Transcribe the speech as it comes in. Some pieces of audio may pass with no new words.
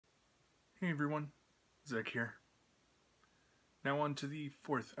Hey everyone, Zach here. Now on to the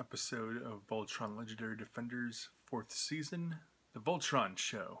 4th episode of Voltron Legendary Defenders' 4th season, The Voltron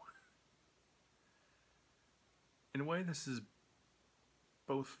Show. In a way, this is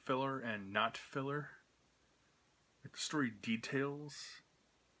both filler and not filler. Like, the story details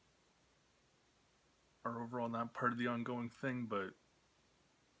are overall not part of the ongoing thing, but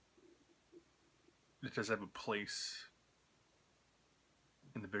it does have a place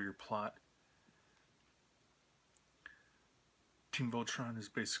in the bigger plot. Team Voltron is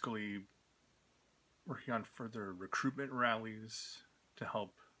basically working on further recruitment rallies to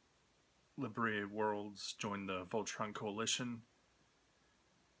help liberated worlds join the Voltron Coalition.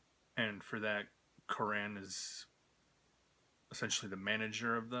 And for that, Coran is essentially the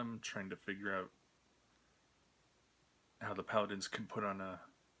manager of them, trying to figure out how the Paladins can put on a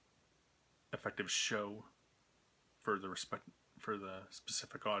effective show for the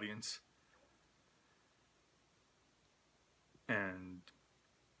specific audience. And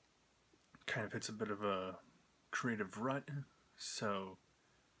kind of hits a bit of a creative rut. So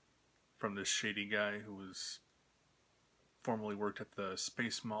from this shady guy who was formerly worked at the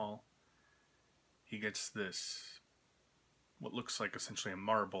Space Mall, he gets this, what looks like essentially a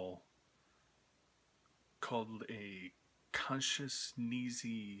marble, called a conscious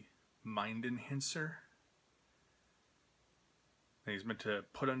Neasy mind enhancer. And he's meant to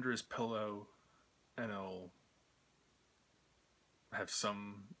put under his pillow, and it'll have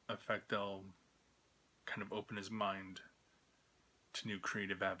some effect. They'll kind of open his mind to new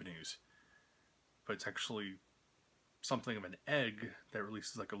creative avenues. But it's actually something of an egg that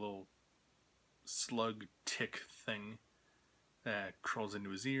releases like a little slug tick thing that crawls into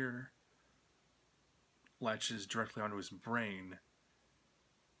his ear, latches directly onto his brain,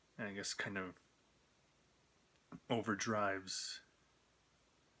 and I guess kind of overdrives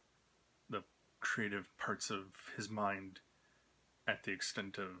the creative parts of his mind at the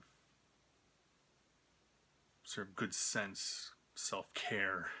extent of sort of good sense,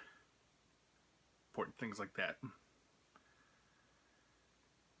 self-care, important things like that.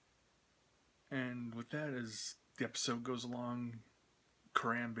 And with that, as the episode goes along,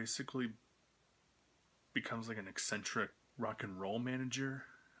 Coran basically becomes like an eccentric rock and roll manager.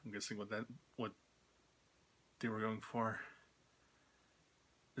 I'm guessing what they were going for.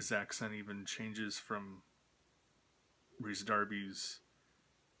 His accent even changes from Rhys Darby's,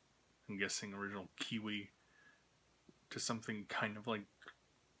 I'm guessing, original Kiwi to something kind of like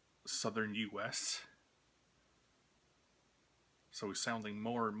Southern US. So he's sounding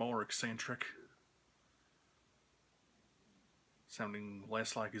more and more eccentric, sounding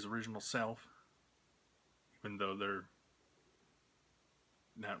less like his original self, even though they're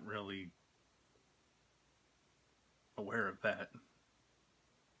not really aware of that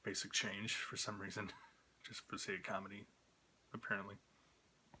basic change for some reason. Just for the sake of comedy, apparently.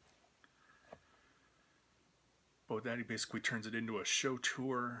 But with that, he basically turns it into a show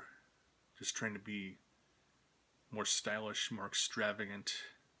tour, just trying to be more stylish, more extravagant,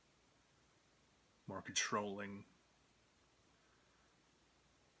 more controlling.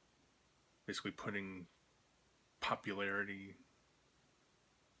 Basically putting popularity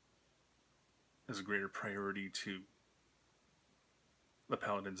as a greater priority to the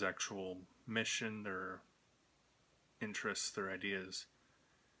Paladins' actual mission, their interests, their ideas.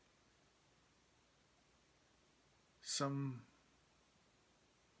 Some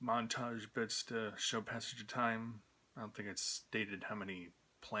montage bits to show passage of time. I don't think it's stated how many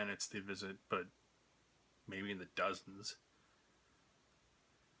planets they visit, but maybe in the dozens.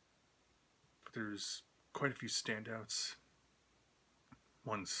 But there's quite a few standouts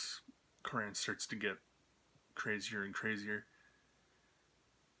once Coran starts to get crazier and crazier.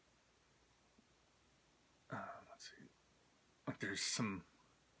 Let's see. Like, there's some,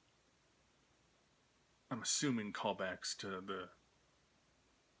 I'm assuming, callbacks to the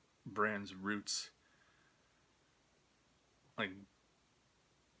brand's roots. Like,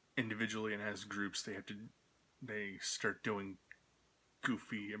 individually and as groups, they start doing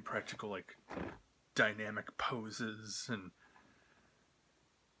goofy, impractical, like, dynamic poses and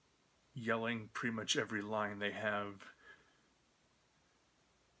yelling pretty much every line they have.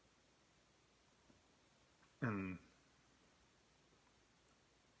 And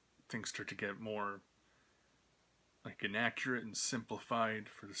things start to get more like inaccurate and simplified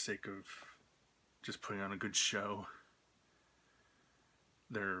for the sake of just putting on a good show.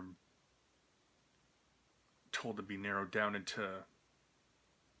 They're told to be narrowed down into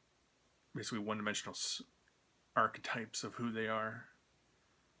basically one-dimensional archetypes of who they are.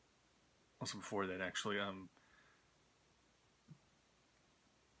 Also before that, actually,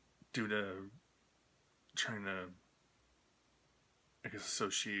 due to trying to, I guess,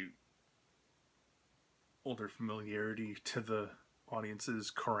 associate older familiarity to the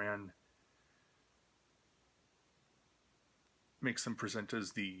audiences, Coran makes them present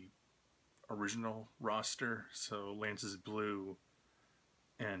as the original roster. So Lance is blue,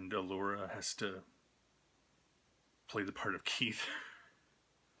 and Allura has to play the part of Keith.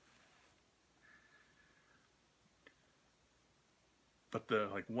 But the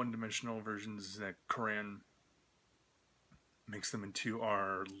one-dimensional versions that Coran makes them into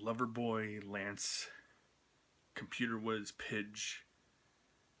are Loverboy, Lance, Computer Whiz, Pidge,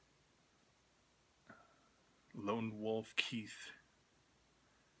 Lone Wolf, Keith,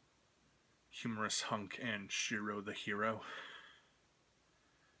 Humorous Hunk, and Shiro the Hero.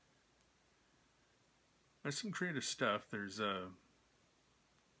 There's some creative stuff. There's a,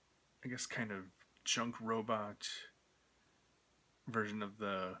 I guess, kind of junk robot version of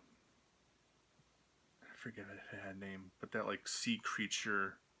the, I forget if it had a name, but that sea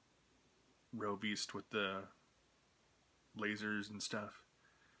creature robeast with the lasers and stuff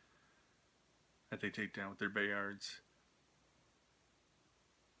that they take down with their Bayards.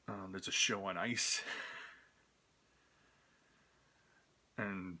 There's a show on ice.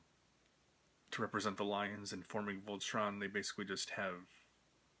 And to represent the lions and forming Voltron, they basically just have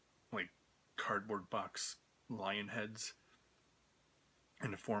cardboard box lion heads.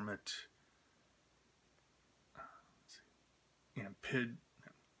 And to form it,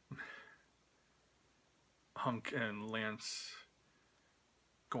 Hunk and Lance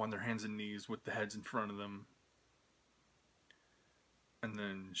go on their hands and knees with the heads in front of them. And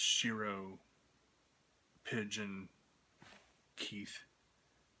then Shiro, Pidge, and Keith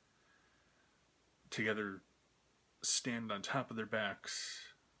together stand on top of their backs.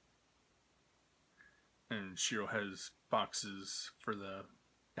 And Shiro has boxes for the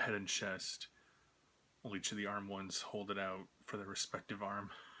head and chest, while each of the arm ones hold it out for their respective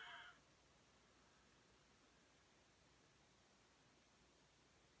arm.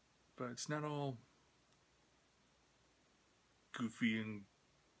 But it's not all goofy and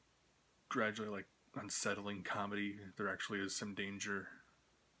gradually unsettling comedy. There actually is some danger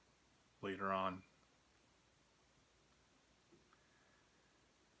later on.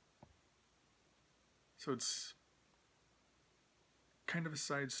 So it's kind of a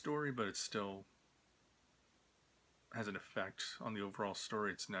side story, but it still has an effect on the overall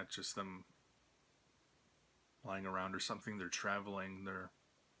story. It's not just them lying around or something. They're traveling. They're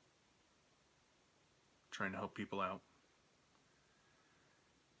trying to help people out.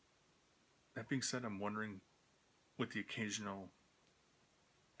 That being said, I'm wondering, with the occasional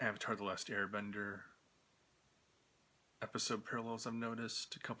Avatar: The Last Airbender episode parallels I've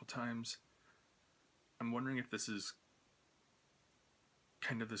noticed a couple times, I'm wondering if this is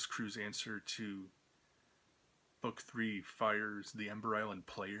kind of this crew's answer to Book 3 Fire's The Ember Island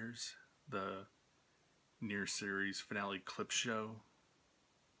Players, the near-series finale clip show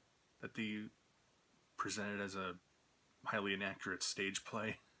that they presented as a highly inaccurate stage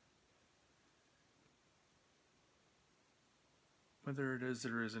play. Whether it is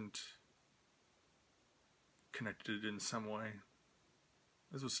or isn't connected in some way,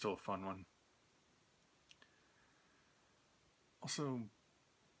 this was still a fun one. Also,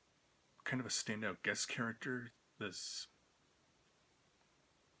 kind of a standout guest character, this,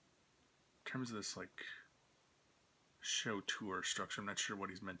 in terms of this show tour structure. I'm not sure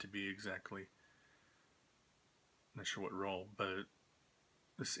what he's meant to be exactly. I'm not sure what role, but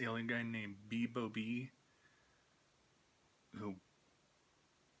this alien guy named Bebo B, who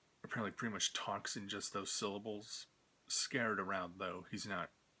apparently pretty much talks in just those syllables, scattered around though. He's not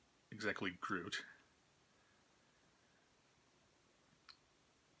exactly Groot.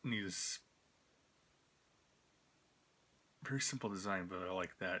 And he's very simple design, but I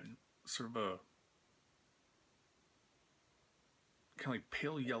like that. Sort of a kind of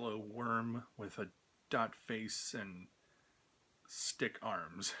pale yellow worm with a dot face and stick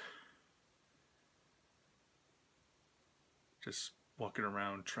arms. Just walking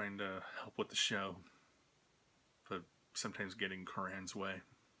around trying to help with the show, but sometimes getting Coran's way.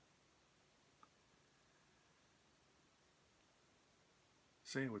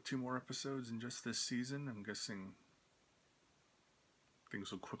 So yeah, with 2 more episodes in just this season, I'm guessing things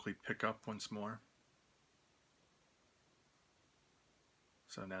will quickly pick up once more.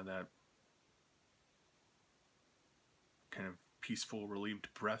 So now that kind of peaceful, relieved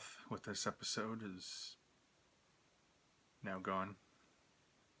breath with this episode is now gone.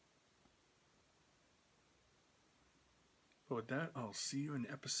 But with that, I'll see you in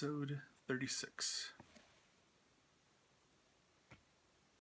episode 36.